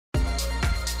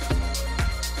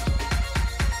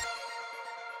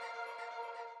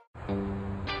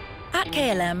At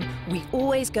KLM, we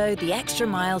always go the extra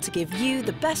mile to give you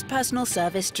the best personal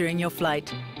service during your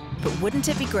flight. But wouldn't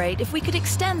it be great if we could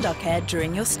extend our care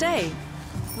during your stay?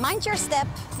 Mind your step.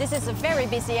 This is a very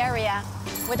busy area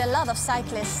with a lot of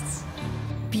cyclists.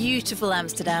 Beautiful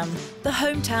Amsterdam, the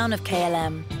hometown of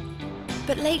KLM.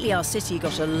 But lately our city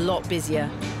got a lot busier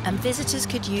and visitors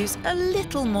could use a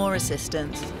little more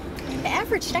assistance. The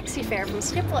average taxi fare from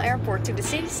Schiphol Airport to the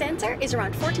city centre is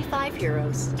around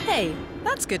 €45. Hey,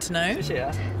 that's good to know.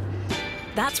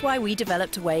 That's why we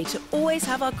developed a way to always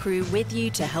have our crew with you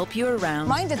to help you around.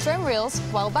 Mind the tram rails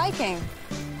while biking.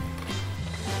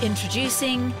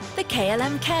 Introducing the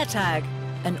KLM Care Tag,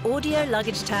 an audio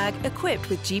luggage tag equipped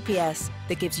with GPS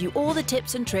that gives you all the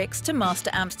tips and tricks to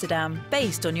master Amsterdam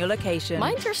based on your location.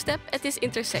 Mind your step at this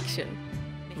intersection.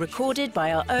 Recorded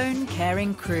by our own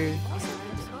caring crew.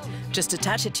 Just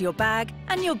attach it to your bag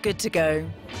and you're good to go.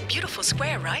 Beautiful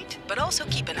square, right? But also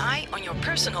keep an eye on your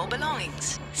personal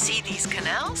belongings. See these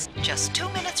canals? Just 2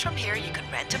 minutes from here you can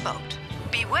rent a boat.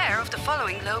 Beware of the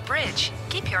following low bridge.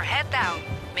 Keep your head down.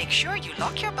 Make sure you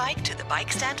lock your bike to the bike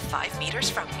stand 5 meters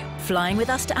from you. Flying with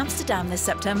us to Amsterdam this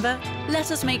September? Let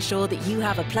us make sure that you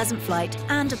have a pleasant flight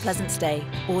and a pleasant stay.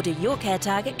 Order your care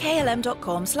tag at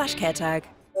klm.com/caretag.